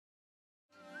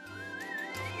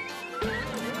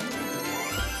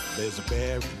There's a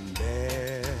bear in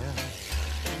there.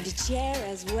 And a chair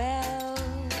as well.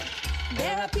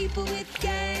 There are people with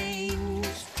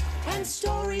games and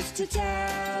stories to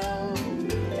tell.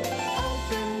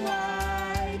 Open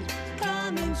wide,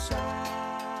 come inside.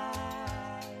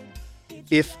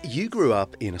 If you grew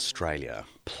up in Australia,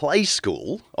 Play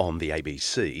School on the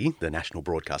ABC, the national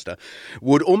broadcaster,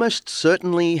 would almost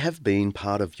certainly have been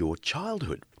part of your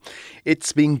childhood.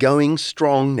 It's been going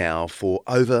strong now for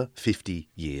over 50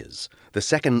 years, the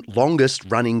second longest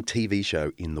running TV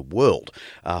show in the world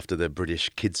after the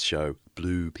British kids show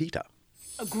Blue Peter.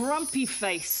 A grumpy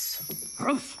face.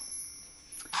 Growth.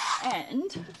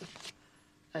 And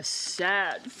a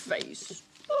sad face.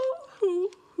 Oh,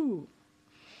 hoo, hoo.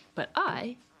 But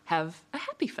I have a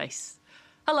happy face.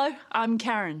 Hello, I'm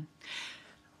Karen.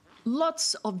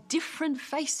 Lots of different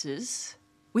faces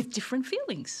with different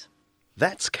feelings.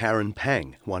 That's Karen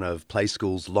Pang, one of Play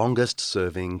School's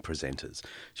longest-serving presenters.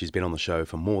 She's been on the show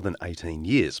for more than 18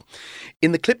 years.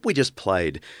 In the clip we just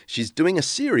played, she's doing a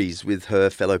series with her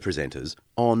fellow presenters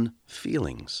on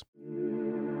feelings.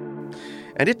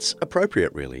 And it's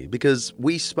appropriate, really, because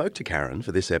we spoke to Karen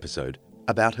for this episode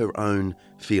about her own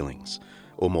feelings,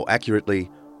 or more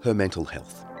accurately, her mental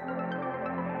health.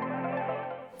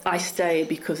 I stay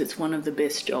because it's one of the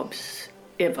best jobs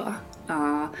ever.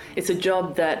 It's a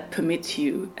job that permits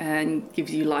you and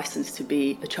gives you license to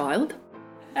be a child.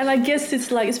 And I guess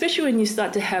it's like, especially when you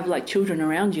start to have like children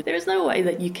around you, there's no way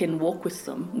that you can walk with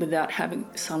them without having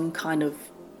some kind of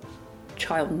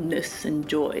childness and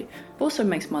joy. It also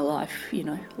makes my life,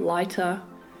 lighter,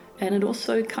 and it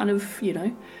also kind of,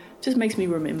 just makes me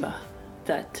remember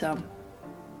that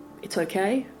it's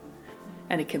okay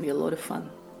and it can be a lot of fun,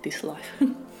 this life.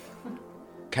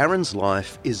 Karen's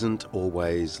life isn't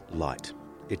always light.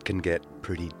 It can get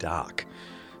pretty dark.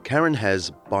 Karen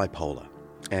has bipolar,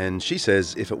 and she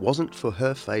says if it wasn't for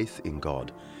her faith in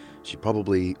God, she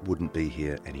probably wouldn't be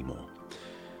here anymore.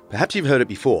 Perhaps you've heard it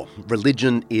before.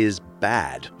 Religion is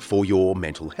bad for your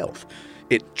mental health.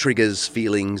 It triggers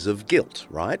feelings of guilt,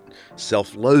 right?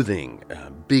 Self-loathing,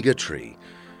 bigotry.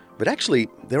 But actually,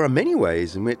 there are many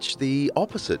ways in which the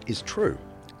opposite is true.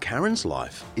 Karen's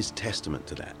life is testament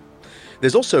to that.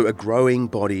 There's also a growing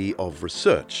body of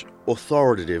research,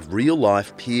 authoritative,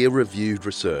 real-life, peer-reviewed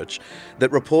research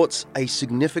that reports a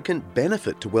significant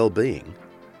benefit to well-being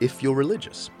if you're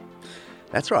religious.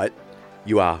 That's right,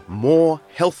 you are more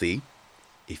healthy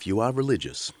if you are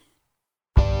religious.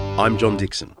 I'm John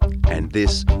Dixon, and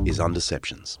this is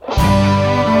Undeceptions.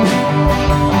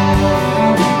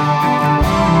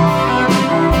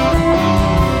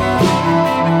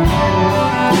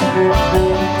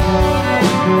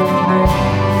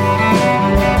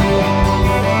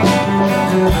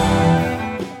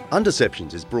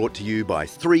 Undeceptions is brought to you by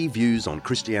Three Views on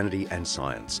Christianity and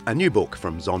Science, a new book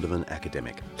from Zondervan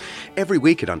Academic. Every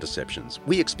week at Undeceptions,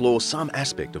 we explore some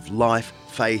aspect of life,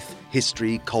 faith,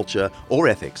 history, culture, or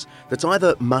ethics that's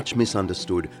either much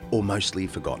misunderstood or mostly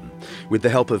forgotten. With the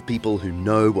help of people who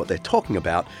know what they're talking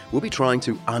about, we'll be trying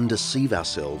to undeceive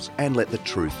ourselves and let the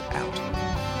truth out.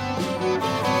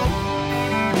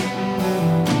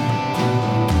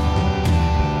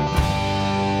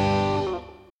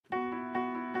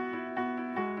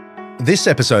 This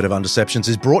episode of Undeceptions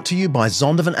is brought to you by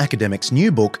Zondervan Academic's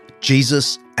new book,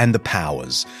 Jesus and the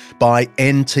Powers, by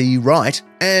N.T. Wright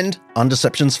and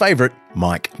Undeceptions' favourite,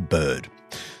 Mike Bird.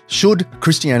 Should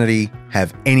Christianity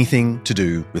have anything to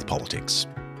do with politics?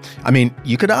 I mean,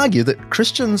 you could argue that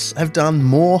Christians have done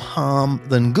more harm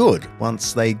than good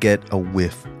once they get a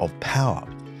whiff of power.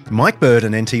 Mike Bird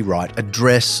and N.T. Wright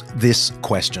address this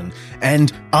question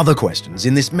and other questions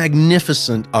in this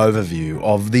magnificent overview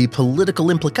of the political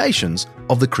implications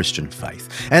of the Christian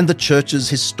faith and the Church's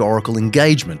historical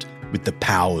engagement with the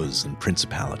powers and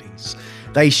principalities.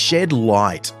 They shed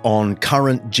light on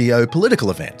current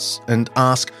geopolitical events and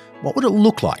ask, what would it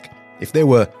look like if there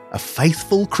were a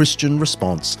faithful Christian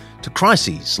response to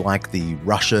crises like the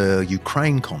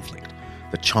Russia-Ukraine conflict,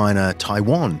 the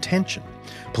China-Taiwan tension,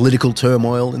 political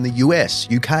turmoil in the US,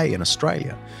 UK and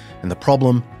Australia, and the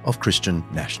problem of Christian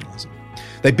nationalism.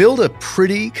 They build a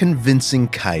pretty convincing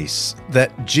case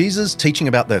that Jesus' teaching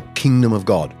about the kingdom of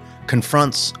God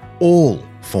confronts all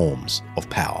forms of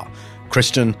power,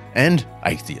 Christian and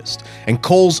atheist, and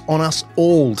calls on us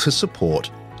all to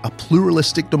support a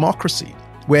pluralistic democracy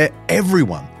where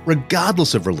everyone,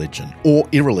 regardless of religion or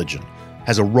irreligion,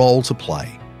 has a role to play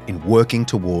in working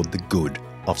toward the good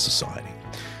of society.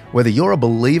 Whether you're a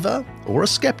believer or a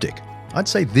skeptic, I'd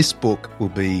say this book will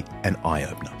be an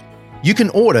eye-opener. You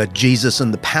can order Jesus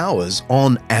and the Powers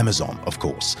on Amazon, of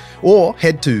course, or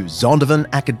head to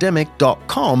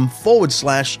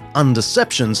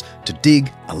zondervanacademic.com/undeceptions to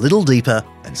dig a little deeper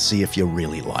and see if you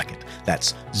really like it.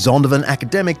 That's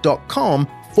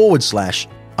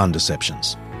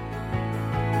zondervanacademic.com/undeceptions.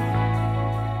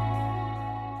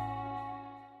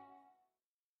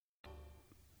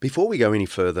 Before we go any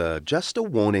further, just a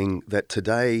warning that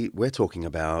today we're talking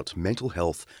about mental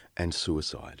health and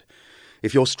suicide.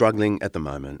 If you're struggling at the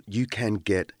moment, you can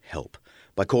get help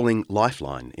by calling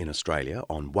Lifeline in Australia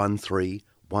on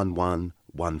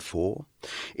 131114.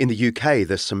 In the UK,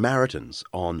 the Samaritans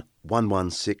on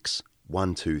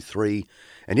 116123.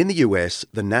 And in the US,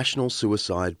 the National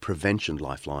Suicide Prevention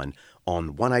Lifeline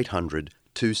on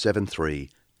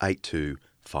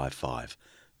 1-800-273-8255.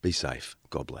 Be safe.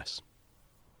 God bless.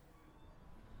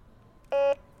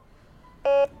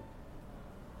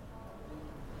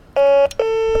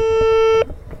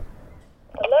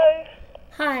 Hello?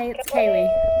 Hi, it's Kaylee.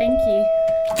 Thank you.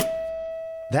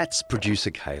 That's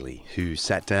producer Kaylee, who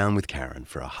sat down with Karen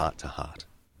for a heart-to-heart.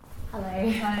 Hello.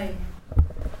 Hi.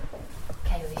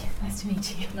 Kaylee, nice to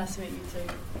meet you. Nice to meet you too.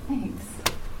 Thanks.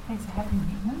 Thanks for having me.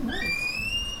 No worries.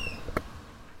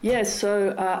 Yeah,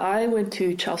 so I went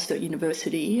to Charles Sturt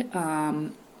University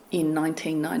in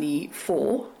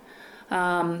 1994.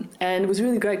 And it was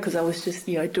really great because I was just,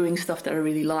 doing stuff that I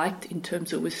really liked in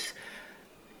terms of was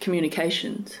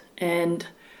communications. And,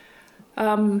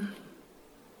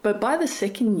 but by the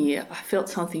second year, I felt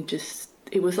something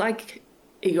it was like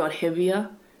it got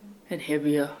heavier and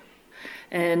heavier.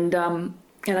 And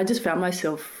I just found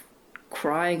myself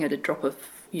crying at a drop of,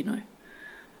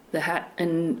 the hat.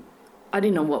 And I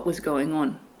didn't know what was going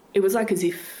on. It was like as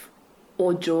if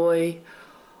all joy,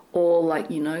 all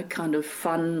kind of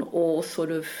fun, all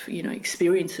sort of,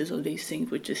 experiences of these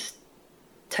things were just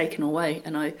taken away.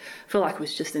 And I felt like it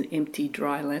was just an empty,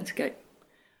 dry landscape.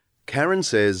 Karen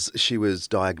says she was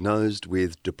diagnosed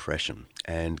with depression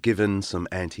and given some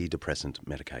antidepressant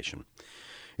medication.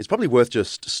 It's probably worth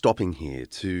just stopping here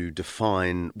to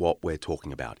define what we're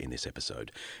talking about in this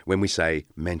episode when we say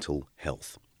mental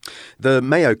health. The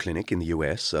Mayo Clinic in the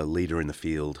US, a leader in the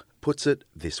field, puts it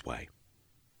this way.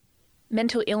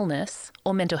 Mental illness,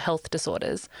 or mental health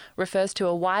disorders, refers to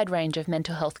a wide range of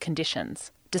mental health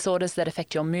conditions, disorders that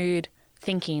affect your mood,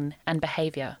 thinking and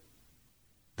behaviour.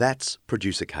 That's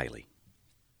producer Kaylee.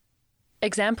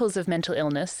 Examples of mental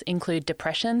illness include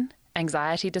depression,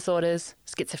 anxiety disorders,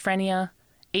 schizophrenia,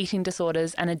 eating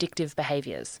disorders and addictive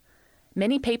behaviours.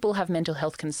 Many people have mental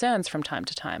health concerns from time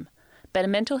to time, but a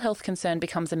mental health concern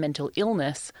becomes a mental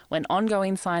illness when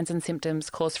ongoing signs and symptoms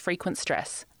cause frequent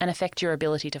stress and affect your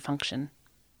ability to function.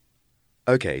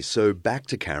 Okay, so back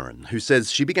to Karen, who says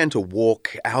she began to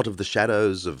walk out of the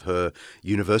shadows of her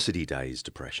university days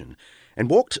depression and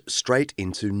walked straight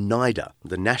into NIDA,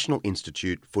 the National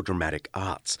Institute for Dramatic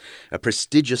Arts, a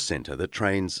prestigious centre that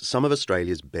trains some of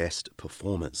Australia's best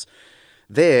performers.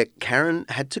 There, Karen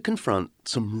had to confront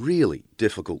some really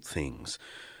difficult things.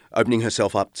 Opening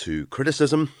herself up to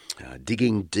criticism,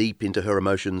 digging deep into her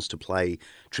emotions to play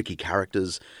tricky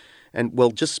characters, and,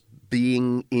 just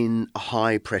being in a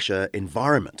high-pressure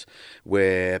environment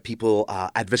where people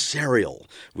are adversarial,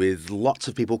 with lots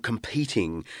of people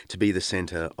competing to be the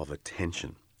centre of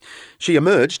attention. She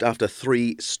emerged after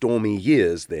 3 stormy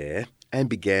years there and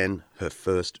began her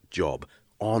first job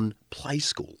on Play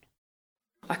School.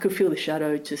 I could feel the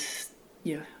shadow just,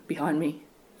 behind me.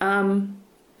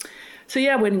 So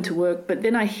I went into work, but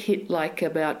then I hit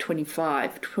about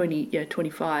 25,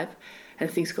 and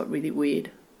things got really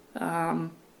weird.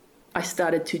 I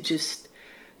started to just,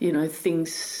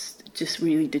 things just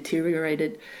really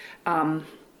deteriorated. And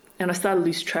I started to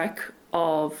lose track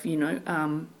of,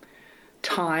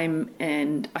 time,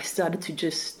 and I started to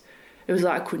it was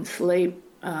like I couldn't sleep.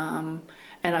 And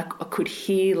I could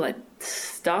hear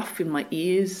stuff in my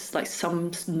ears,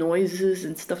 some noises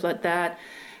and stuff like that.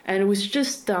 And it was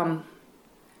just, and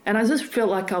I just felt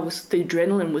like the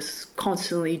adrenaline was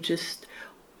constantly just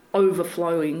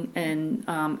overflowing, and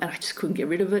I just couldn't get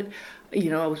rid of it.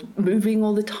 I was moving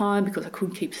all the time because I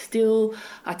couldn't keep still.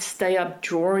 I'd stay up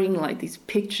drawing these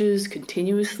pictures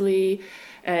continuously,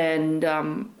 and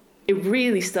it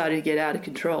really started to get out of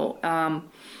control. And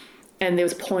there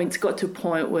was got to a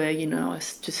point where, I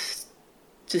just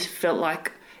felt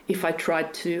like if I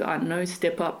tried to,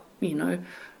 step up,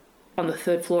 on the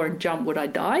 3rd floor and jump, would I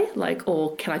die?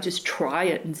 Or can I just try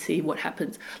it and see what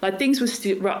happens? Things were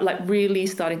still really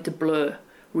starting to blur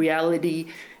reality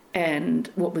and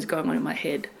what was going on in my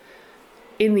head.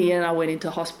 In the end, I went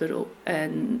into hospital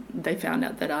and they found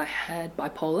out that I had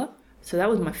bipolar. So that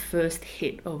was my first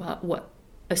hit of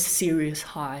a serious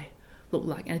high looked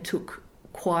like. And it took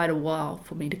quite a while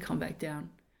for me to come back down.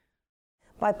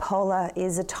 Bipolar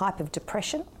is a type of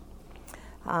depression,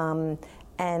 and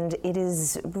it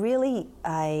is really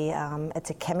it's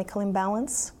a chemical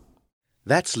imbalance.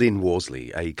 That's Lynn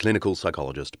Worsley, a clinical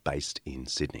psychologist based in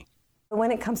Sydney. When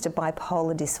it comes to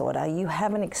bipolar disorder, you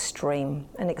have an extreme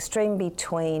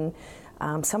between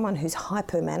someone who's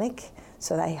hypomanic,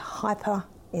 so they hyper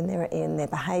in their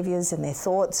behaviours and their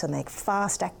thoughts, and they're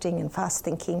fast acting and fast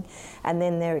thinking, and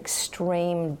then their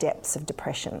extreme depths of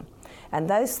depression. And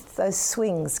those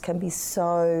swings can be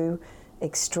so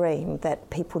extreme that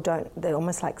they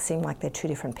almost seem like they're two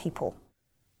different people.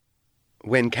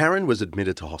 When Karen was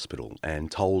admitted to hospital and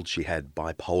told she had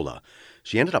bipolar,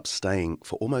 she ended up staying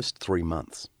for almost 3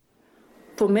 months.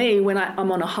 For me, when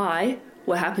I'm on a high,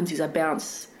 what happens is I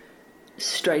bounce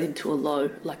straight into a low,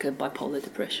 like a bipolar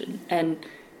depression. And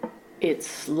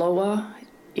it's lower,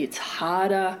 it's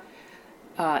harder,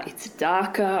 it's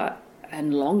darker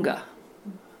and longer.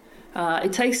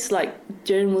 It takes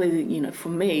generally, for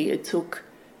me, it took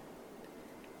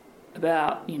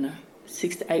about,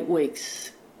 6 to 8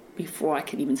 weeks before I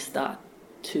could even start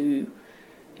to,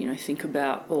 think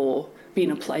about or be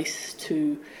in a place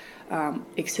to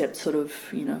accept sort of,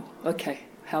 okay,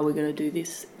 how are we going to do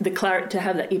this? The clarity, to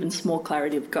have that even small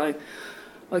clarity of going,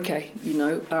 okay,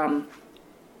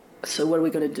 so what are we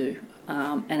going to do?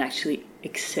 And actually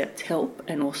accept help,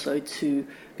 and also to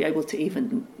be able to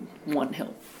even want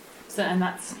help. So, and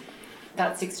that's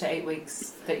 6 to 8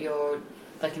 weeks that you're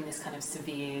in this kind of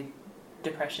severe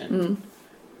depression. Mm.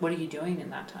 What are you doing in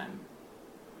that time?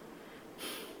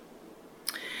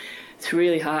 It's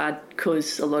really hard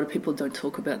because a lot of people don't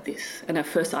talk about this. And at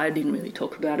first I didn't really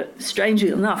talk about it. Strangely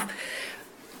enough,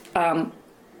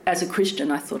 as a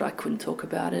Christian, I thought I couldn't talk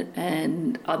about it,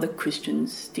 and other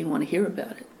Christians didn't want to hear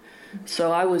about it.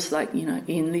 So I was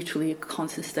in literally a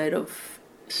constant state of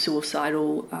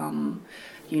suicidal,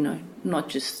 not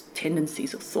just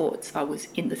tendencies or thoughts. I was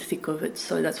in the thick of it.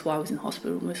 So that's why I was in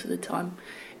hospital most of the time,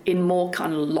 in more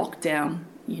kind of lockdown,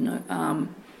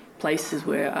 places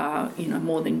where,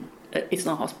 more than, it's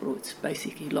not hospital, it's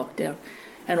basically lockdown.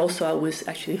 And also I was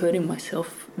actually hurting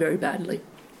myself very badly.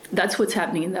 That's what's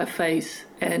happening in that phase.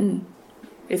 And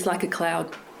it's like a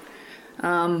cloud,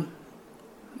 a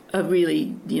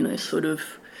really, sort of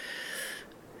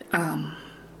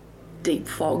deep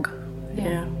fog.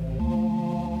 Yeah.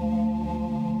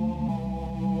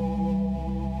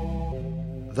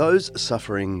 Those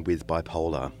suffering with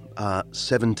bipolar are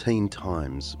 17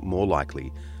 times more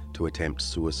likely to attempt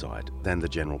suicide than the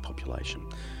general population.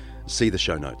 See the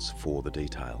show notes for the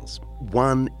details.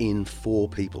 1 in 4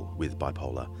 people with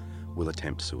bipolar will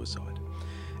attempt suicide.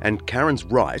 And Karen's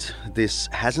right, this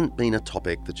hasn't been a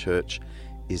topic the church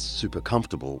is super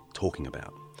comfortable talking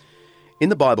about. In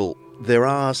the Bible, there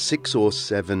are 6 or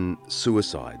 7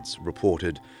 suicides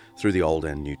reported through the Old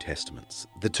and New Testaments.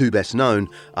 The 2 best known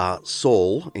are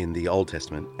Saul in the Old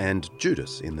Testament and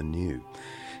Judas in the New.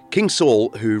 King Saul,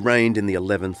 who reigned in the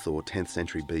 11th or 10th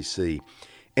century BC,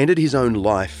 ended his own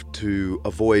life to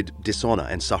avoid dishonour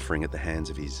and suffering at the hands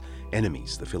of his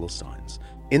enemies, the Philistines.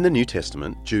 In the New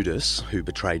Testament, Judas, who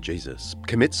betrayed Jesus,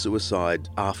 commits suicide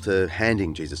after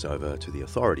handing Jesus over to the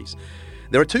authorities.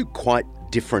 There are 2 quite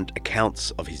different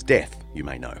accounts of his death, you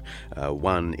may know.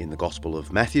 One in the Gospel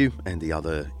of Matthew and the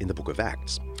other in the Book of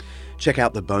Acts. Check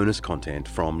out the bonus content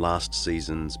from last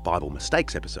season's Bible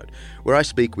Mistakes episode, where I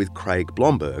speak with Craig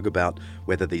Blomberg about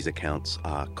whether these accounts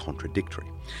are contradictory.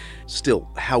 Still,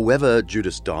 however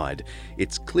Judas died,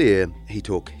 it's clear he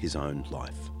took his own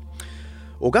life.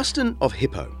 Augustine of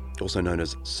Hippo, also known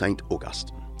as Saint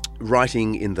Augustine,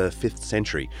 writing in the 5th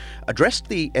century, addressed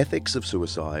the ethics of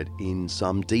suicide in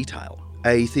some detail.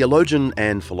 A theologian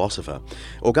and philosopher,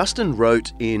 Augustine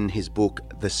wrote in his book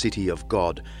The City of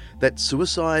God that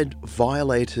suicide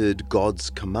violated God's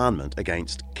commandment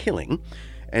against killing,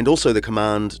 and also the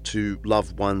command to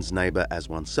love one's neighbour as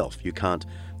oneself. You can't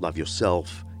love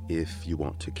yourself if you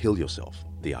want to kill yourself,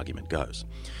 the argument goes.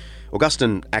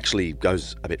 Augustine actually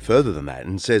goes a bit further than that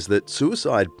and says that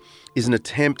suicide is an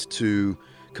attempt to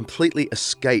completely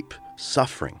escape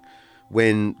suffering,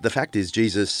 when the fact is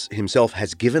Jesus himself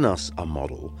has given us a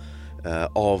model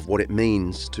of what it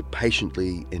means to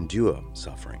patiently endure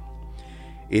suffering.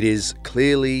 It is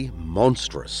clearly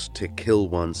monstrous to kill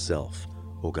oneself,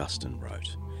 Augustine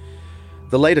wrote.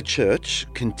 The later church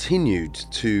continued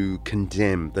to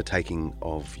condemn the taking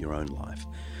of your own life.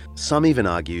 Some even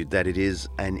argued that it is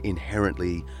an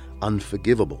inherently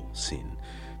unforgivable sin,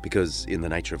 because in the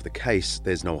nature of the case,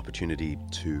 there's no opportunity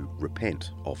to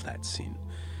repent of that sin.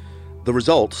 The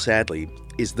result, sadly,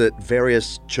 is that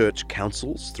various church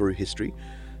councils through history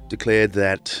declared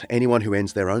that anyone who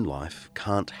ends their own life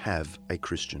can't have a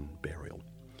Christian burial.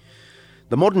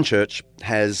 The modern church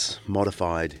has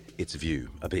modified its view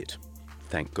a bit,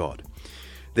 thank God.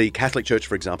 The Catholic Church,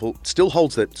 for example, still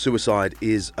holds that suicide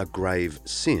is a grave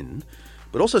sin,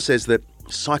 but also says that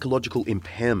psychological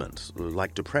impairment,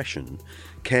 like depression,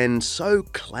 can so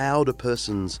cloud a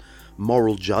person's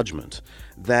moral judgment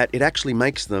that it actually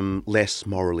makes them less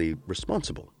morally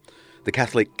responsible. The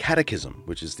Catholic Catechism,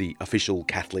 which is the official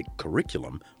Catholic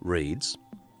curriculum, reads,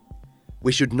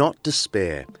 "We should not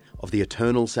despair of the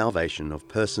eternal salvation of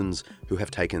persons who have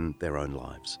taken their own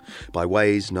lives. By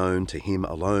ways known to Him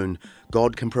alone,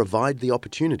 God can provide the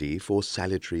opportunity for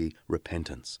salutary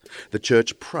repentance. The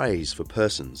Church prays for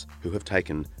persons who have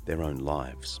taken their own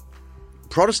lives."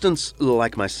 Protestants,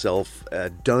 like myself,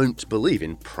 don't believe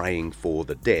in praying for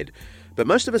the dead, but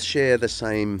most of us share the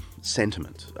same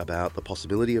sentiment about the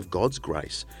possibility of God's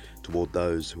grace toward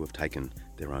those who have taken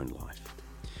their own life.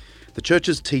 The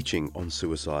Church's teaching on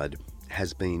suicide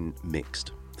has been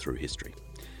mixed through history.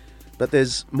 But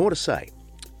there's more to say.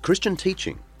 Christian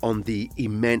teaching on the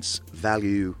immense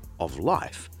value of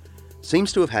life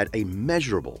seems to have had a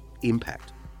measurable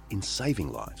impact in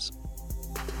saving lives.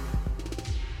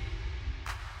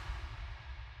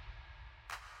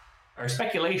 Our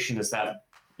speculation is that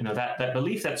that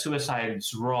belief that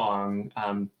suicide's wrong,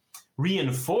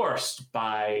 reinforced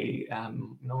by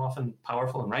often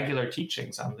powerful and regular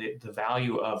teachings on the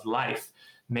value of life,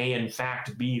 may in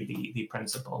fact be the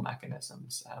principal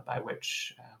mechanisms by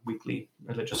which weekly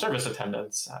religious service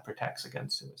attendance protects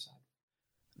against suicide.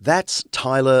 That's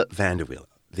Tyler Vanderwiller,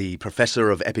 the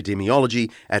professor of epidemiology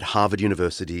at Harvard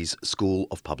University's School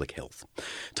of Public Health.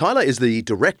 Tyler is the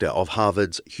director of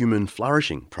Harvard's Human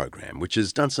Flourishing program, which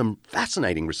has done some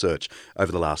fascinating research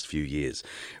over the last few years.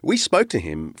 We spoke to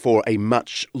him for a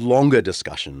much longer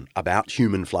discussion about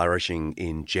human flourishing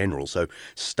in general, so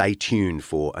stay tuned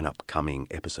for an upcoming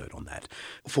episode on that.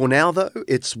 For now, though,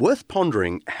 it's worth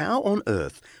pondering how on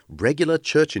earth regular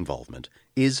church involvement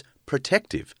is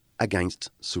protective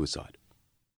against suicide.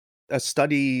 A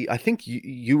study I think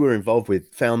you were involved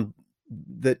with found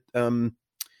that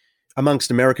amongst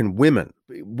American women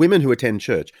who attend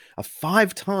church are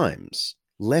 5 times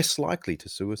less likely to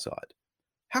suicide.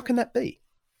 How can that be?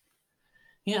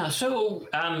 Yeah, so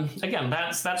again,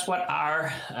 that's what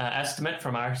our estimate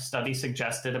from our study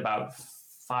suggested, about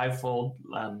 5-fold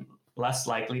less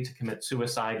likely to commit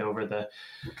suicide over the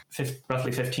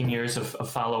roughly 15 years of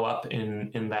follow-up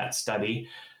in that study.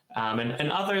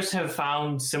 And others have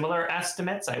found similar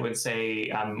estimates. I would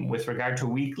say with regard to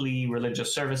weekly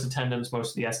religious service attendance,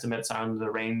 most of the estimates are in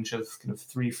the range of kind of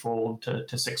 3-fold to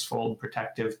 6-fold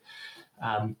protective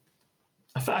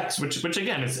effects, which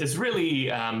again is really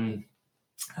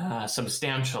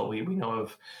substantial. We know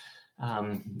of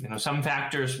some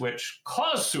factors which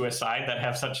cause suicide that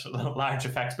have such large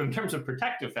effects, but in terms of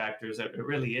protective factors, it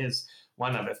really is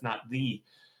one of, if not the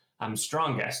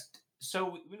strongest. So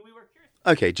we were curious.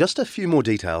 Okay, just a few more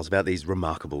details about these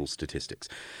remarkable statistics.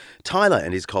 Tyler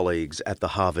and his colleagues at the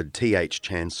Harvard T.H.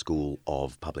 Chan School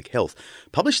of Public Health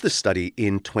published this study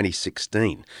in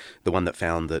 2016, the one that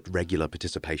found that regular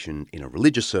participation in a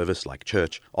religious service like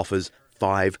church offers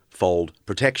 5-fold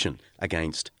protection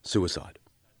against suicide.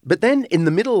 But then in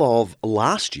the middle of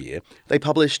last year, they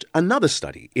published another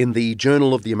study in the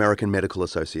Journal of the American Medical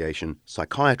Association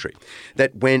Psychiatry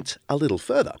that went a little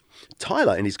further.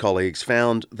 Tyler and his colleagues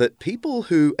found that people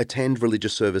who attend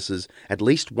religious services at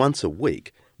least once a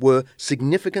week were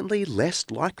significantly less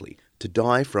likely to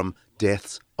die from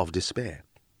deaths of despair.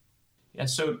 Yeah,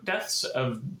 so deaths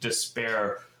of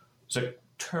despair is a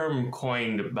term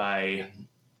coined by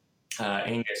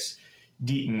Angus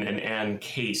Deaton and Anne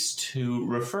Case to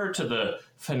refer to the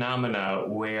phenomena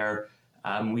where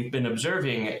we've been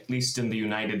observing, at least in the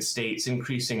United States,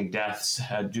 increasing deaths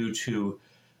due to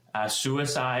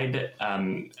suicide,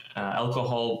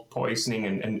 alcohol poisoning,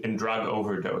 and drug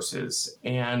overdoses.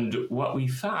 And what we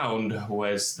found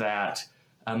was that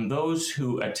those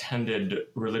who attended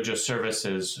religious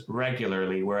services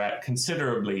regularly were at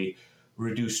considerably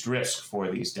reduced risk for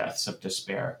these deaths of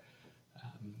despair.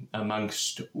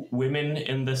 Amongst women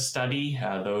in the study,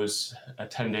 those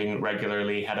attending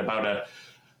regularly had about a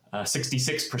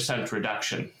 66%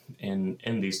 reduction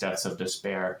in these deaths of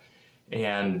despair.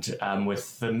 And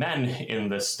with the men in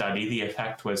the study, the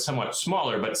effect was somewhat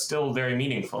smaller, but still very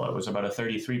meaningful. It was about a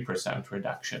 33%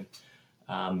 reduction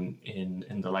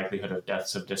in the likelihood of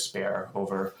deaths of despair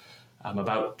over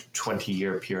about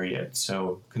 20-year period.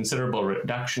 So considerable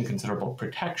reduction, considerable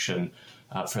protection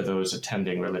for those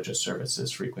attending religious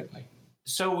services frequently.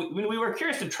 So we were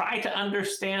curious to try to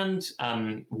understand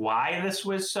why this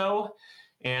was so.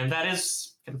 And that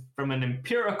is, from an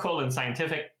empirical and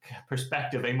scientific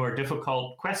perspective, a more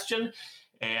difficult question.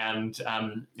 And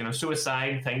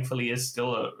suicide, thankfully, is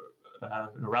still a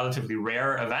relatively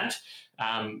rare event,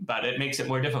 but it makes it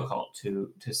more difficult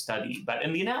to study. But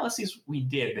in the analyses we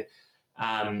did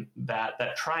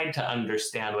that tried to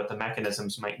understand what the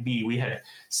mechanisms might be, we had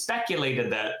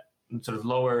speculated that sort of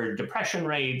lower depression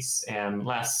rates and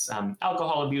less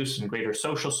alcohol abuse and greater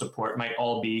social support might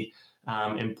all be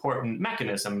important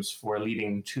mechanisms for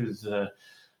leading to the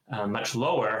much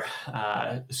lower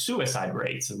suicide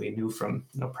rates. And we knew from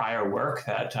prior work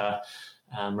that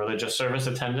religious service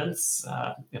attendance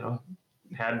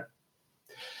had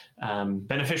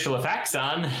beneficial effects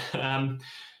on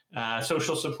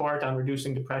social support, on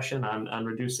reducing depression, on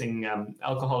reducing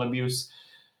alcohol abuse.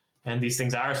 And these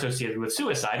things are associated with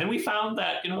suicide. And we found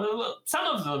that, some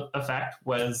of the effect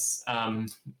was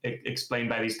explained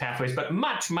by these pathways, but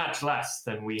much, much less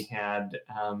than we had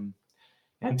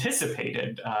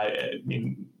anticipated.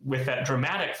 With that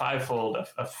dramatic fivefold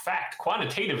effect,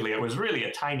 quantitatively, it was really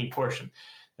a tiny portion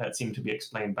that seemed to be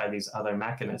explained by these other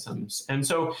mechanisms. And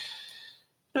so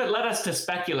it led us to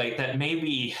speculate that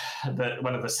maybe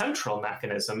one of the central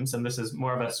mechanisms, and this is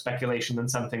more of a speculation than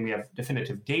something we have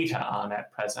definitive data on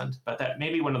at present, but that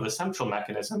maybe one of the central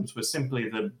mechanisms was simply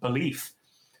the belief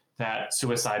that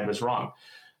suicide was wrong.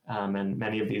 And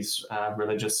many of these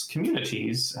religious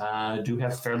communities do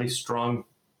have fairly strong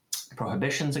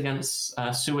prohibitions against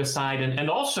suicide, and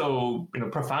also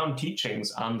profound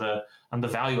teachings on the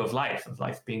value of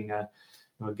life being a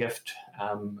gift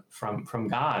from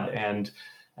God, and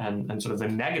sort of the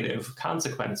negative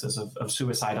consequences of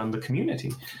suicide on the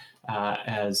community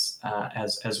as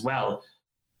well.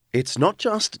 It's not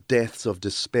just deaths of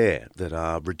despair that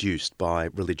are reduced by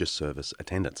religious service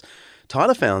attendance.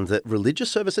 Tyler found that religious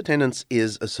service attendance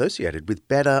is associated with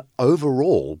better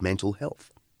overall mental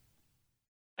health.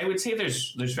 I would say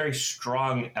there's very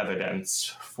strong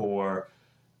evidence for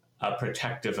a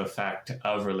protective effect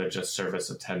of religious service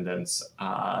attendance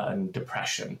on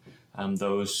depression.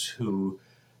 Those who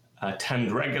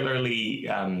attend regularly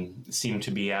seem to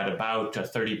be at about a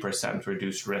 30%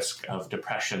 reduced risk of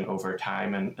depression over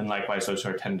time. And likewise, those who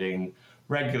are attending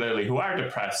regularly who are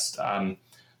depressed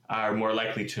are more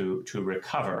likely to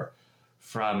recover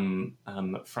from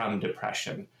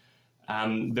depression.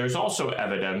 There's also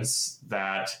evidence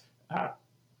that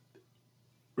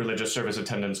religious service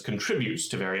attendance contributes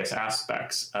to various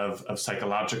aspects of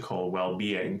psychological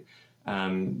well-being,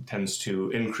 tends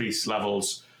to increase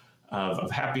levels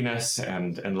of happiness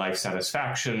and life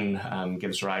satisfaction,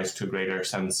 gives rise to a greater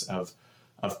sense of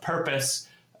purpose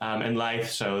in life.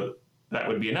 So that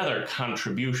would be another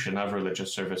contribution of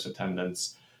religious service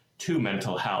attendance to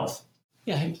mental health.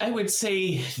 Yeah, I would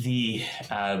say the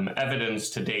evidence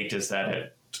to date is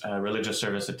that religious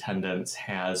service attendance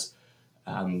has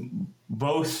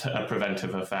both a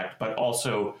preventive effect, but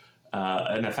also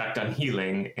an effect on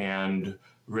healing and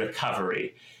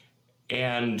recovery.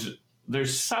 And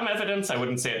there's some evidence, I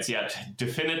wouldn't say it's yet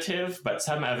definitive, but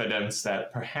some evidence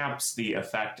that perhaps the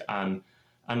effect on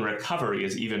recovery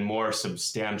is even more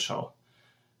substantial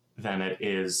than it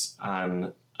is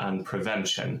on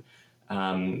prevention.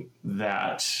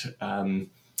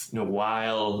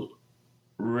 While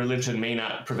religion may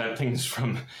not prevent things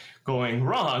from going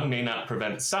wrong, may not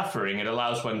prevent suffering, it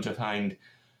allows one to find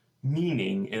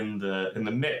meaning in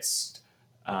the midst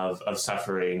of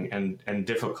suffering and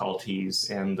difficulties,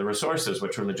 and the resources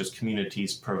which religious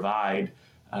communities provide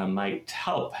might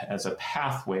help as a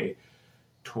pathway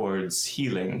towards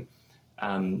healing.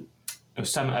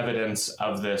 Some evidence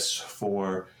of this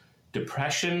for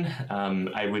depression.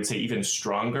 I would say even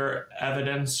stronger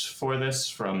evidence for this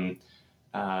from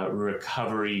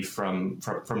recovery from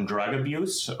drug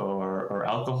abuse or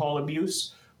alcohol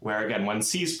abuse, where again one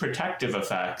sees protective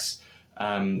effects,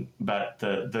 but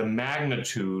the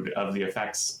magnitude of the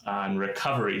effects on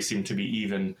recovery seem to be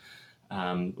even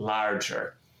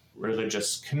larger.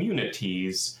 Religious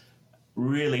communities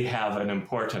really have an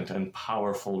important and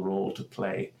powerful role to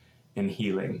play in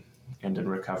healing and in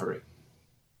recovery.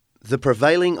 The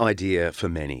prevailing idea for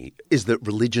many is that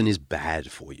religion is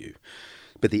bad for you.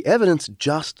 But the evidence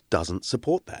just doesn't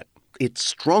support that. It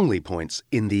strongly points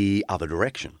in the other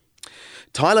direction.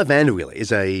 Tyler VanderWiele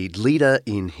is a leader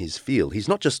in his field. He's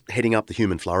not just heading up the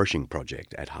Human Flourishing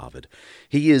Project at Harvard.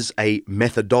 He is a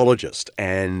methodologist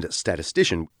and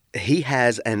statistician. He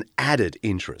has an added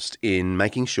interest in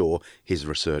making sure his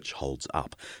research holds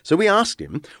up. So we asked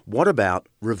him, what about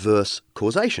reverse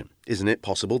causation? Isn't it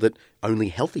possible that only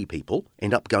healthy people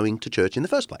end up going to church in the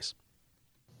first place?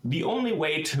 The only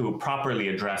way to properly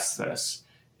address this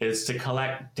is to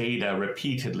collect data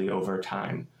repeatedly over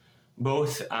time,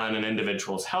 both on an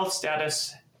individual's health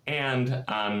status and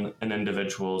on an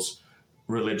individual's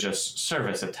religious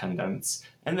service attendance.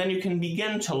 And then you can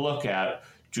begin to look at,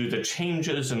 do the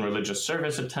changes in religious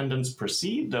service attendance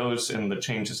precede those in the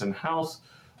changes in health,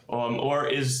 or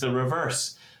is the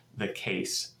reverse the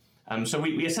case? So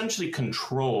we essentially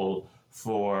control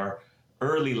for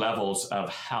early levels of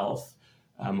health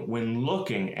when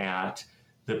looking at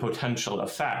the potential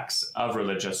effects of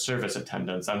religious service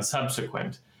attendance on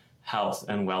subsequent health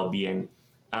and well-being.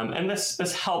 And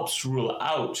this helps rule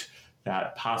out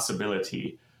that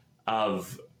possibility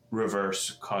of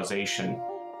reverse causation.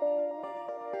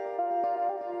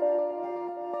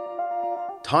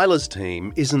 Tyler's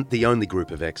team isn't the only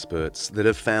group of experts that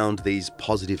have found these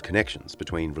positive connections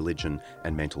between religion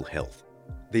and mental health.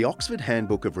 The Oxford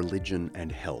Handbook of Religion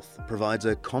and Health provides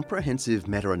a comprehensive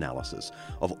meta-analysis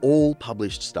of all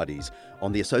published studies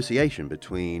on the association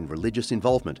between religious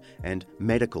involvement and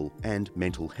medical and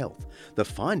mental health. The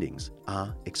findings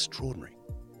are extraordinary.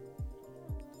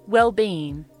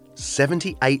 Well-being.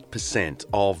 78%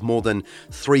 of more than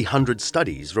 300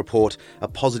 studies report a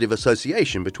positive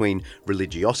association between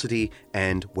religiosity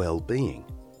and well-being.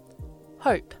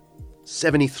 Hope.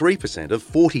 73% of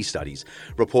 40 studies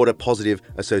report a positive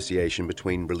association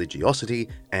between religiosity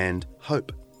and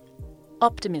hope.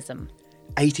 Optimism.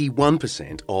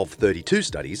 81% of 32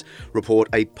 studies report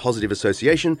a positive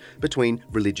association between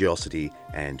religiosity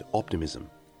and optimism.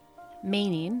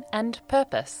 Meaning and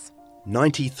purpose.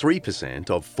 93%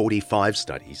 of 45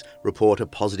 studies report a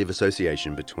positive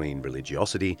association between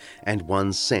religiosity and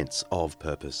one's sense of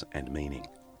purpose and meaning.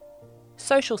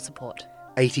 Social support.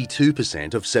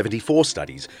 82% of 74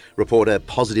 studies report a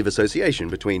positive association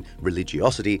between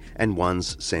religiosity and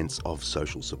one's sense of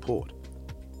social support.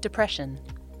 Depression.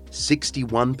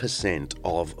 61%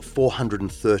 of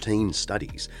 413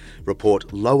 studies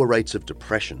report lower rates of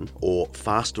depression or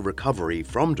faster recovery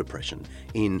from depression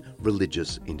in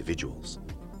religious individuals.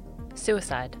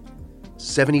 Suicide.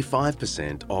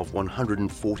 75% of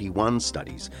 141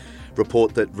 studies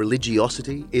report that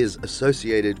religiosity is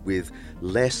associated with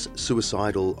less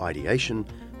suicidal ideation,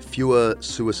 fewer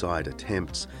suicide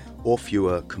attempts, or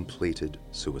fewer completed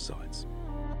suicides.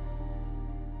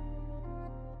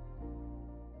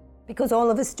 Because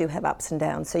all of us do have ups and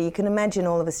downs, so you can imagine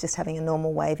all of us just having a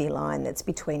normal wavy line that's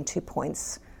between 2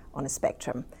 points on a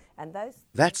spectrum. And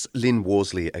That's Lynn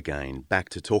Worsley again, back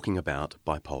to talking about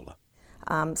bipolar.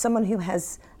 Someone who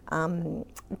has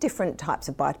different types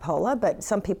of bipolar, but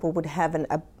some people would have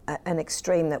an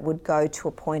extreme that would go to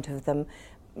a point of them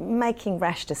making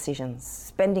rash decisions,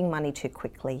 spending money too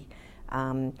quickly,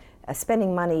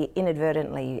 spending money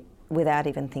inadvertently without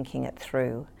even thinking it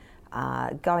through,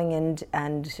 going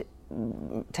and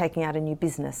taking out a new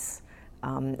business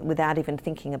without even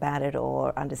thinking about it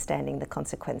or understanding the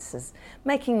consequences,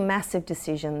 making massive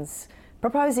decisions,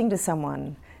 proposing to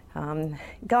someone,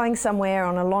 going somewhere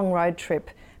on a long road trip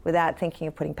without thinking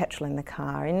of putting petrol in the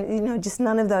car, and just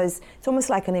none of those. It's almost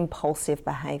like an impulsive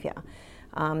behaviour,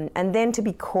 and then to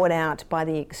be caught out by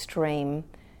the extreme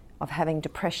of having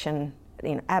depression,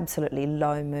 absolutely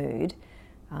low mood,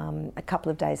 a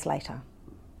couple of days later.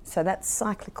 So that's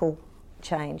cyclical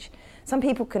change. Some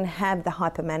people can have the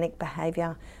hypomanic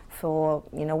behaviour for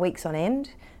weeks on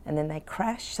end, and then they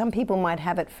crash. Some people might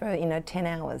have it for 10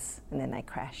 hours, and then they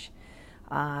crash,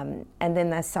 and then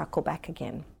they cycle back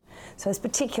again. So there's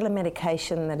particular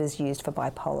medication that is used for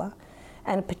bipolar,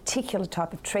 and a particular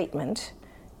type of treatment,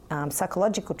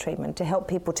 psychological treatment, to help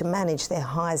people to manage their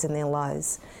highs and their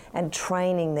lows, and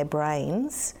training their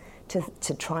brains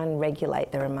to try and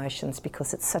regulate their emotions,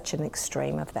 because it's such an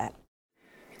extreme of that.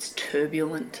 It's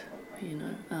turbulent,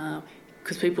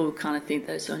 because people kind of think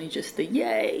that it's only just the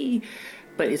yay,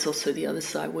 but it's also the other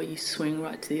side where you swing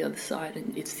right to the other side,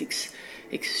 and it's this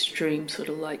extreme sort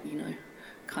of like,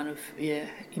 kind of,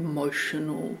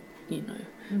 emotional,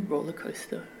 roller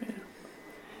coaster. Yeah.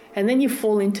 And then you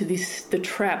fall into the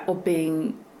trap of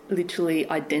being literally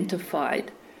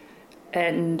identified,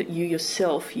 and you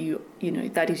yourself,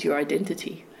 that is your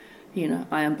identity.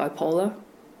 I am bipolar,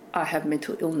 I have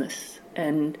mental illness,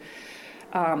 and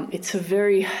it's a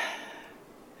very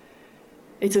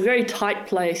tight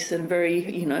place, and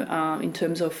very, in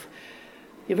terms of,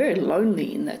 you're very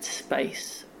lonely in that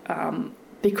space,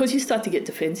 because you start to get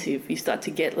defensive. You start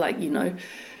to get like,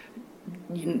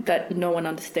 that no one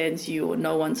understands you, or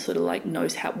no one sort of like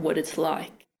knows what it's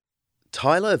like.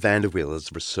 Tyler Vander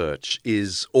Wieler's research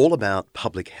is all about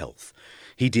public health.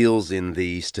 He deals in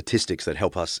the statistics that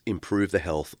help us improve the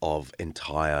health of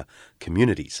entire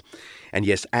communities. And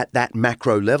yes, at that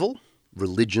macro level,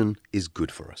 religion is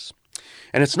good for us.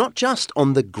 And it's not just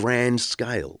on the grand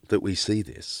scale that we see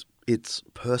this. It's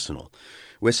personal.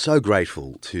 We're so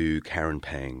grateful to Karen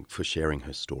Pang for sharing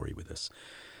her story with us.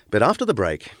 But after the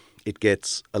break, it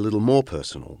gets a little more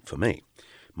personal for me.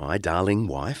 My darling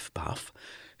wife, Buff,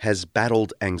 has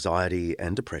battled anxiety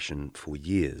and depression for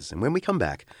years. And when we come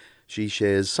back, she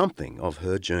shares something of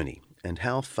her journey and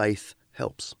how faith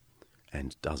helps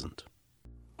and doesn't.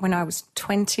 When I was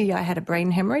 20, I had a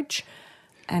brain hemorrhage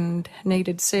and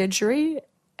needed surgery,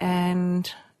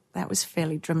 and that was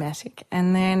fairly dramatic.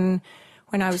 And then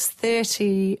when I was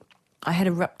 30, I had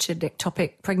a ruptured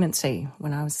ectopic pregnancy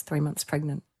when I was 3 months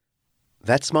pregnant.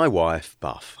 That's my wife,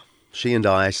 Buff. She and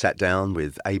I sat down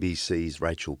with ABC's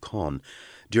Rachel Conn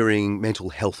during Mental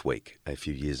Health Week a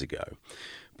few years ago.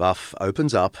 Buff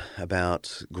opens up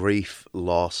about grief,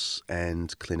 loss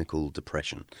and clinical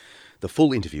depression. The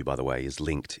full interview, by the way, is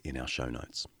linked in our show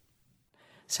notes.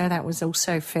 So that was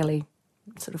also fairly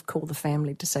sort of call the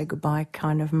family to say goodbye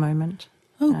kind of moment.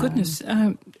 Oh, goodness.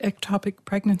 Ectopic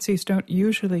pregnancies don't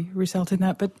usually result in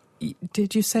that, but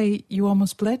did you say you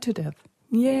almost bled to death?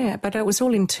 Yeah, but it was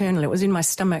all internal. It was in my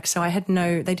stomach, so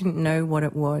they didn't know what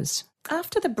it was.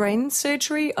 After the brain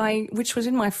surgery, which was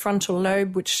in my frontal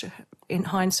lobe, which in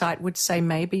hindsight would say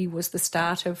maybe was the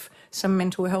start of some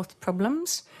mental health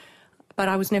problems, but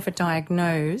I was never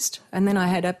diagnosed. And then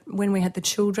when we had the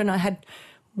children, I had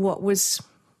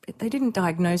they didn't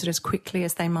diagnose it as quickly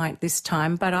as they might this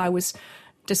time, but I was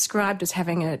described as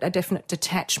having a definite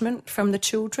detachment from the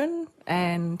children,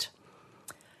 and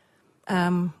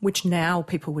which now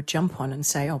people would jump on and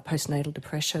say, postnatal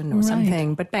depression or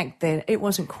something. But back then it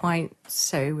wasn't quite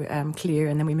so clear,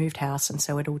 and then we moved house, and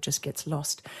so it all just gets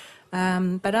lost.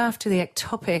 But after the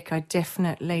ectopic, I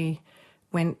definitely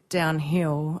went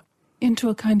downhill. Into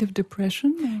a kind of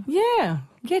depression? Yeah,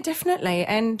 definitely.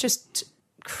 And just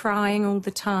crying all the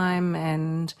time,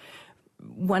 and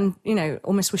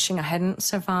almost wishing I hadn't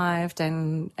survived,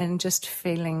 and just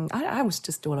feeling I was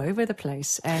just all over the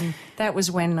place. And that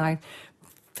was when I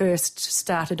first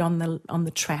started on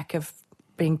the track of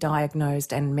being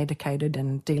diagnosed and medicated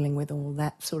and dealing with all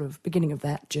that sort of beginning of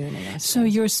that journey. So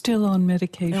you're still on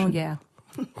medication? Oh, yeah.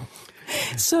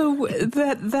 So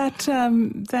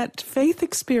that faith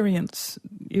experience,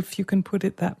 if you can put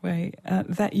it that way,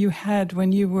 that you had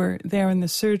when you were there in the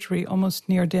surgery, almost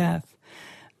near death,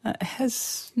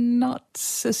 has not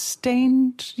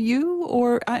sustained you?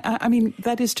 Or, I mean,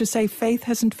 that is to say, faith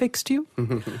hasn't fixed you?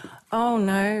 Oh,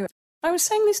 no. I was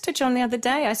saying this to John the other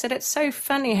day. I said, it's so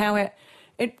funny how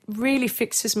it really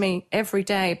fixes me every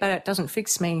day, but it doesn't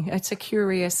fix me. It's a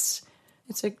curious...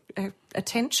 It's a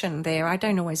tension there. I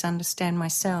don't always understand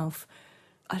myself.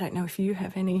 I don't know if you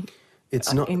have any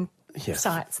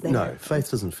insights there. No,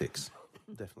 faith doesn't fix.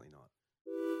 Definitely not.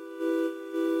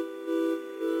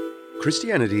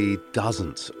 Christianity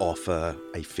doesn't offer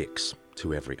a fix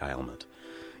to every ailment.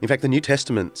 In fact, the New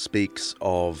Testament speaks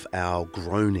of our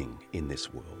groaning in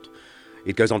this world.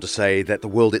 It goes on to say that the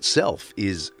world itself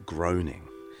is groaning.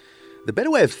 The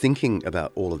better way of thinking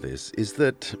about all of this is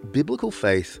that biblical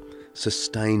faith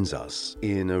sustains us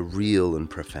in a real and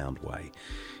profound way.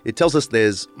 It tells us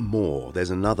there's more,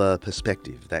 there's another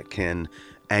perspective that can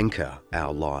anchor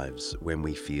our lives when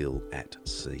we feel at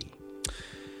sea.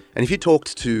 And if you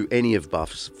talked to any of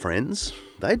Buff's friends,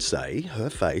 they'd say her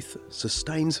faith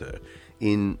sustains her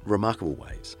in remarkable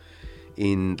ways.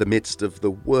 In the midst of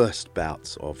the worst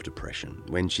bouts of depression,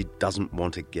 when she doesn't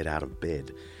want to get out of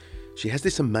bed, she has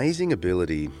this amazing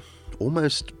ability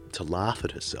almost to laugh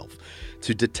at herself,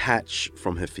 to detach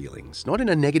from her feelings, not in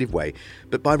a negative way,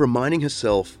 but by reminding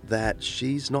herself that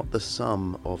she's not the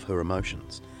sum of her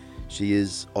emotions. She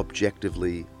is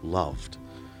objectively loved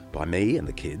by me and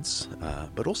the kids,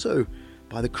 but also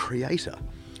by the Creator.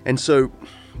 And so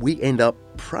we end up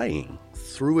praying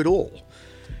through it all.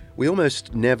 We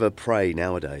almost never pray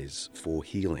nowadays for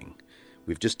healing.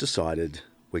 We've just decided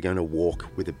we're going to walk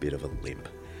with a bit of a limp.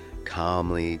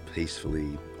 Calmly,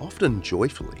 peacefully, often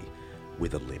joyfully,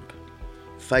 with a limp.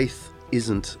 Faith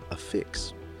isn't a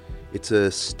fix. It's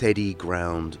a steady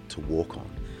ground to walk on,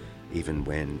 even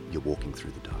when you're walking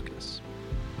through the darkness.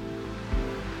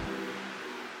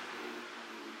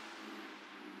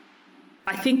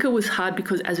 I think it was hard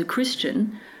because as a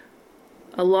Christian,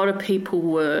 a lot of people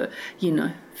were,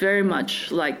 very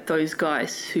much like those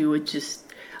guys who were just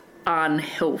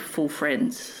unhelpful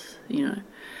friends,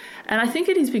 And I think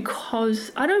it is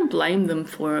because I don't blame them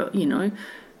for,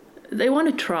 they want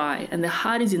to try and their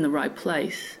heart is in the right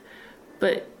place.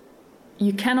 But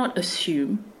you cannot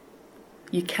assume,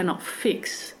 you cannot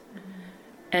fix,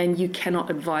 and you cannot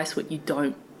advise what you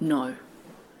don't know.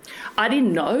 I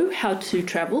didn't know how to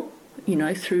travel you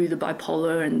know, through the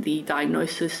bipolar and the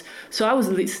diagnosis. So I was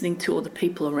listening to all the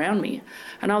people around me,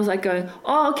 and I was like going,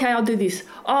 oh, okay, I'll do this.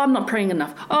 Oh, I'm not praying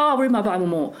enough. Oh, I'll read my Bible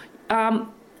more.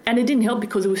 And it didn't help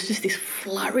because it was just this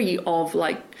flurry of,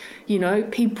 like, you know,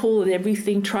 people and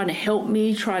everything trying to help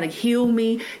me, trying to heal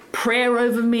me, prayer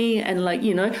over me. And, like,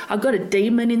 you know, I got a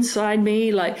demon inside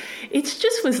me. Like, it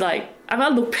just was like, if I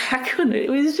look back on it, it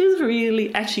was just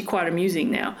really actually quite amusing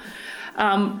now.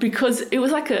 Because it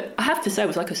was like I have to say, it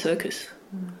was like a circus,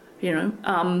 you know.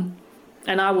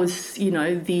 And I was, you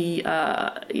know, the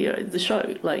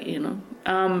show, like, you know.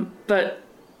 But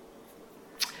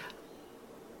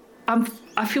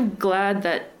I feel glad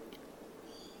that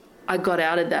I got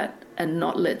out of that and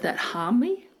not let that harm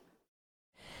me.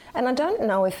 And I don't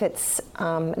know if it's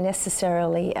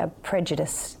necessarily a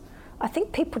prejudice. I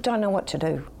think people don't know what to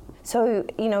do. So,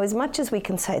 you know, as much as we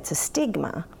can say it's a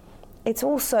stigma, it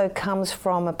also comes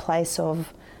from a place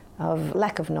of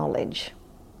lack of knowledge.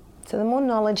 So the more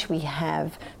knowledge we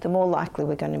have, the more likely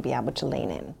we're going to be able to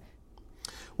lean in.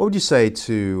 What would you say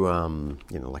to,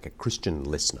 you know, like a Christian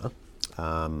listener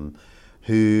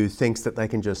who thinks that they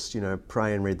can just, you know,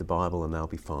 pray and read the Bible and they'll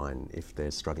be fine if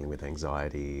they're struggling with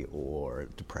anxiety or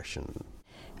depression?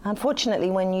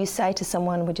 Unfortunately, when you say to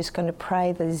someone, we're just going to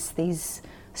pray these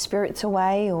spirits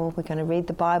away, or we're going to read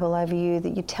the Bible over you,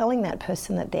 that you're telling that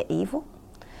person that they're evil.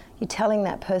 You're telling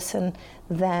that person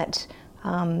that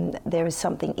there is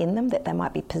something in them, that they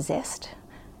might be possessed.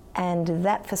 And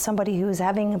that, for somebody who is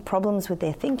having problems with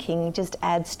their thinking, just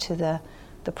adds to the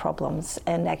problems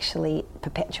and actually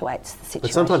perpetuates the situation.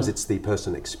 But sometimes it's the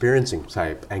person experiencing,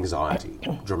 say, anxiety,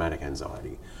 dramatic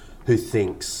anxiety, who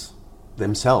thinks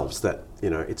themselves that, you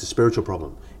know, it's a spiritual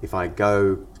problem. If I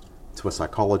go to a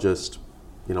psychologist,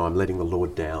 you know, I'm letting the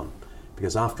Lord down.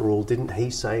 Because after all, didn't he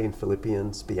say in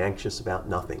Philippians, be anxious about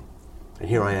nothing? And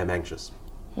here I am anxious.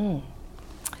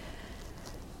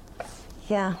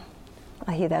 Yeah,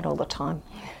 I hear that all the time.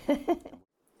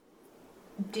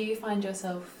 Do you find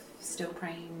yourself still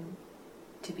praying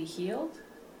to be healed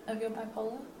of your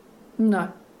bipolar?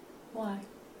 No. Why?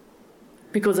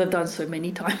 Because I've done so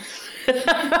many times.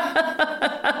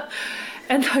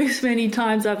 And those many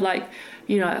times I've, like,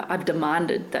 you know, I've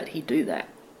demanded that he do that.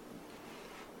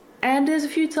 And there's a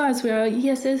few times where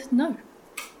he says, no,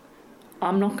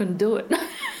 I'm not going to do it.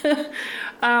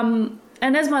 And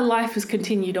as my life has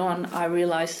continued on, I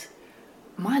realize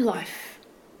my life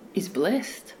is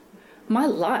blessed. My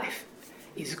life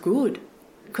is good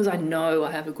because I know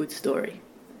I have a good story.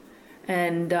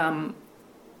 And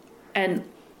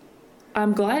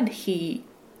I'm glad he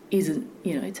isn't,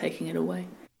 you know, taking it away.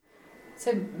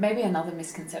 So maybe another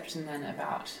misconception then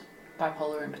about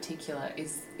bipolar in particular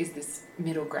is this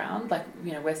middle ground. Like,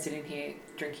 you know, we're sitting here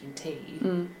drinking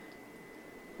tea.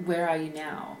 Where are you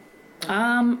now?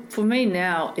 For me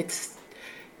now,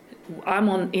 I'm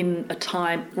in a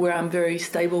time where I'm very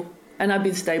stable, and I've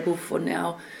been stable for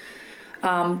now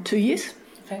 2 years.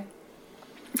 Okay.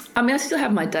 I mean, I still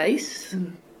have my days.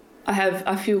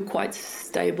 I feel quite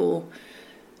stable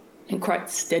and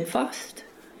quite steadfast,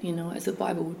 you know, as the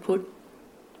Bible would put,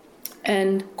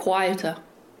 and quieter.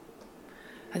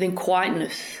 I think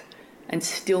quietness and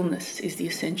stillness is the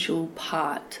essential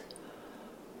part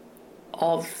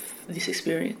of this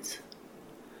experience.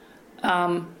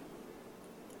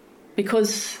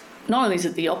 Because not only is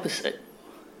it the opposite,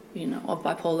 you know, of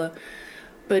bipolar,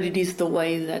 but it is the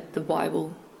way that the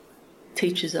Bible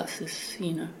teaches us as,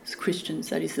 you know, as Christians,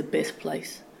 that is the best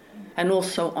place. And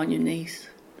also on your knees.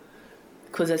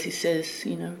 Because as he says,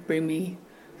 you know, bring me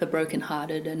the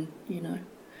brokenhearted and, you know,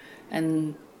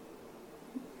 and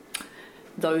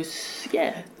those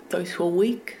who are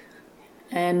weak.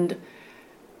 And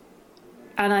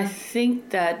I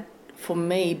think that for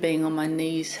me, being on my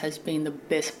knees has been the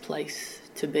best place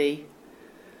to be.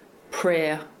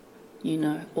 Prayer, you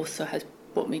know, also has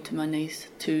brought me to my knees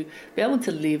to be able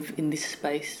to live in this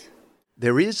space.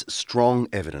 There is strong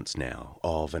evidence now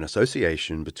of an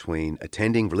association between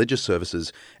attending religious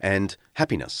services and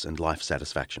happiness and life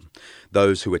satisfaction.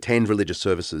 Those who attend religious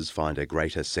services find a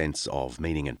greater sense of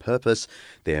meaning and purpose,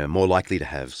 they're more likely to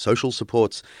have social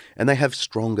supports, and they have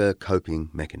stronger coping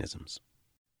mechanisms.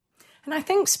 And I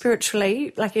think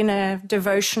spiritually, like in a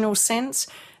devotional sense,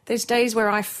 there's days where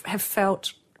I have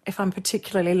felt, if I'm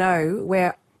particularly low,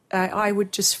 where I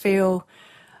would just feel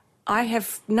I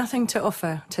have nothing to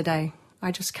offer today.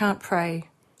 I just can't pray.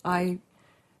 I've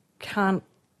got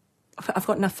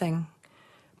nothing.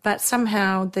 But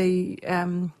somehow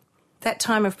that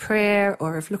time of prayer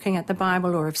or of looking at the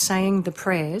Bible or of saying the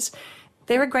prayers,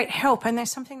 they're a great help, and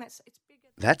there's something it's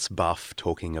bigger. That's Buff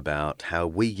talking about how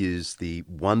we use the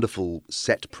wonderful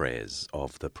set prayers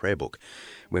of the prayer book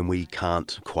when we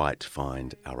can't quite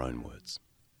find our own words.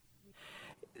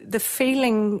 The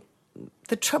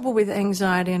trouble with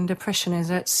anxiety and depression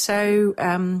is it's so,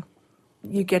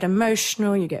 you get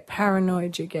emotional, you get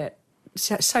paranoid, you get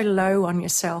so low on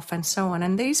yourself and so on.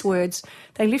 And these words,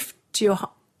 they lift your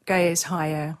gaze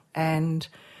higher, and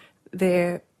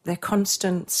they're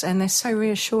constants, and they're so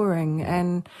reassuring.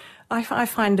 And I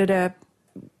find it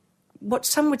what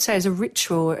some would say is a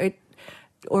ritual,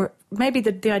 or maybe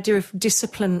the idea of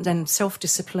discipline and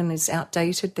self-discipline is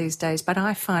outdated these days, but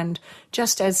I find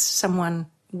just as someone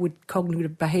would,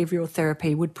 cognitive behavioural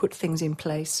therapy would put things in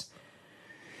place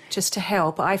just to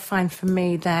help, I find for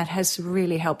me that has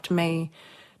really helped me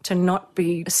to not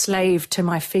be a slave to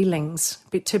my feelings,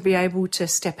 but to be able to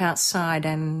step outside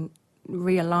and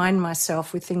realign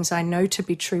myself with things I know to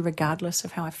be true regardless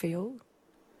of how I feel.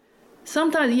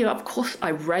 Sometimes, of course, I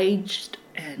raged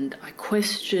and I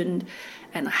questioned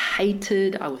and I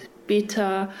hated, I was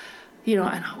bitter,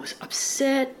 and I was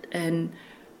upset.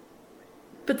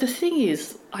 But the thing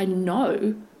is, I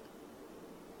know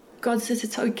God says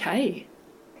it's okay.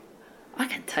 I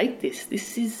can take this.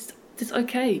 It's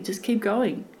okay. Just keep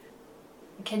going.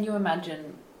 Can you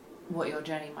imagine what your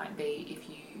journey might be if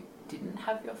you didn't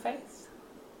have your faith?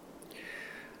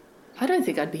 I don't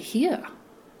think I'd be here.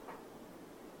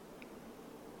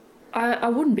 I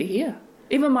wouldn't be here.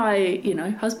 Even my,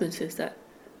 husband says that.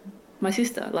 My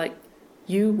sister,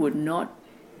 you would not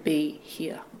be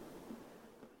here.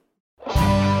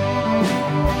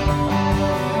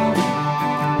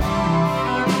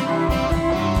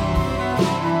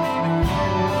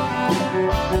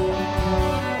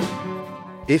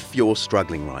 If you're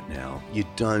struggling right now, you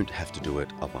don't have to do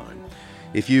it alone.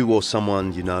 If you or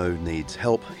someone you know needs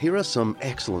help, here are some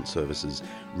excellent services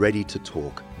ready to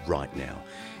talk right now.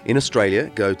 In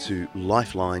Australia, go to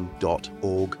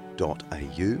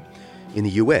lifeline.org.au. In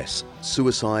the US,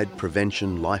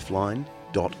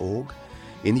 suicidepreventionlifeline.org.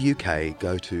 In the UK,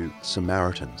 go to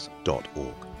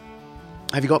samaritans.org.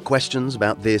 Have you got questions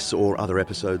about this or other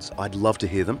episodes? I'd love to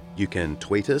hear them. You can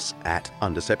tweet us at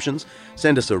Undeceptions,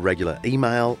 send us a regular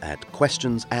email at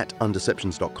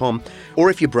questions@undeceptions.com, or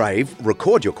if you're brave,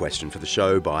 record your question for the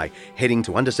show by heading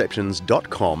to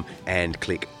undeceptions.com and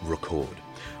click record.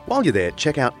 While you're there,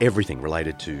 check out everything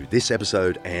related to this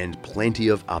episode and plenty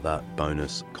of other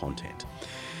bonus content.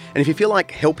 And if you feel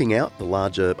like helping out the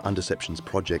larger Undeceptions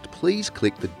project, please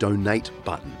click the donate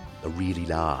button, the really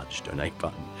large donate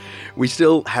button. We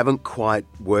still haven't quite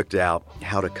worked out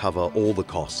how to cover all the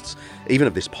costs, even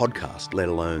of this podcast, let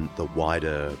alone the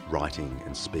wider writing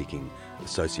and speaking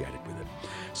associated with it.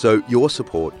 So your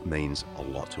support means a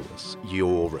lot to us.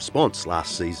 Your response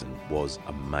last season was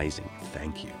amazing.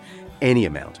 Thank you. Any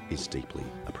amount is deeply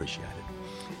appreciated.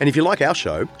 And if you like our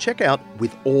show, check out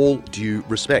With All Due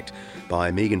Respect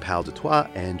by Megan Powell-Dutoit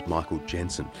and Michael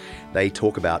Jensen. They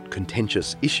talk about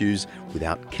contentious issues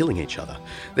without killing each other.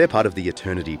 They're part of the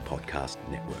Eternity Podcast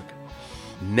Network.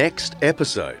 Next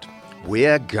episode,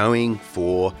 we're going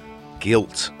for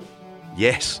guilt.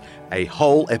 Yes, a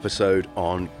whole episode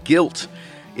on guilt.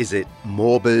 Is it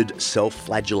morbid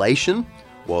self-flagellation?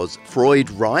 Was Freud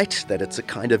right that it's a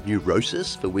kind of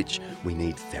neurosis for which we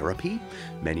need therapy?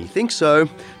 Many think so,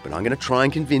 but I'm going to try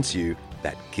and convince you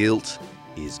that guilt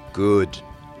is good.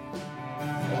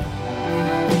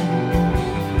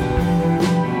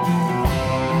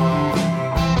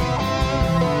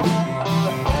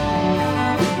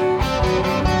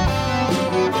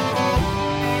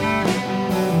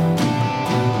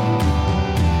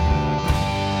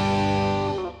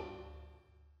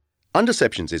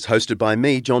 Undeceptions is hosted by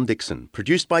me, John Dixon,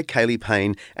 produced by Kaylee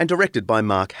Payne and directed by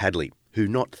Mark Hadley, who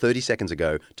not 30 seconds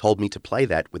ago told me to play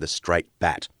that with a straight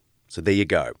bat. So there you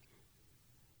go.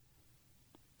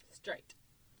 Straight.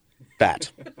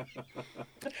 Bat.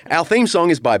 Our theme song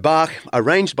is by Bach,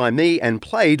 arranged by me and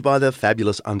played by the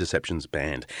fabulous Undeceptions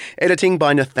band. Editing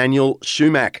by Nathaniel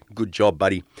Schumack. Good job,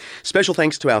 buddy. Special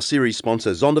thanks to our series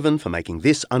sponsor Zondervan for making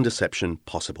this Undeception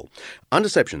possible.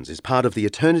 Undeceptions is part of the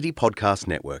Eternity Podcast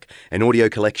Network, an audio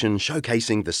collection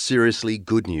showcasing the seriously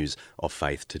good news of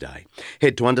faith today.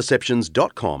 Head to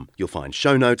undeceptions.com. You'll find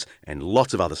show notes and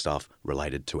lots of other stuff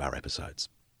related to our episodes.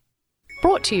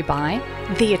 Brought to you by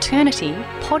the Eternity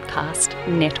Podcast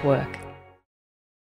Network.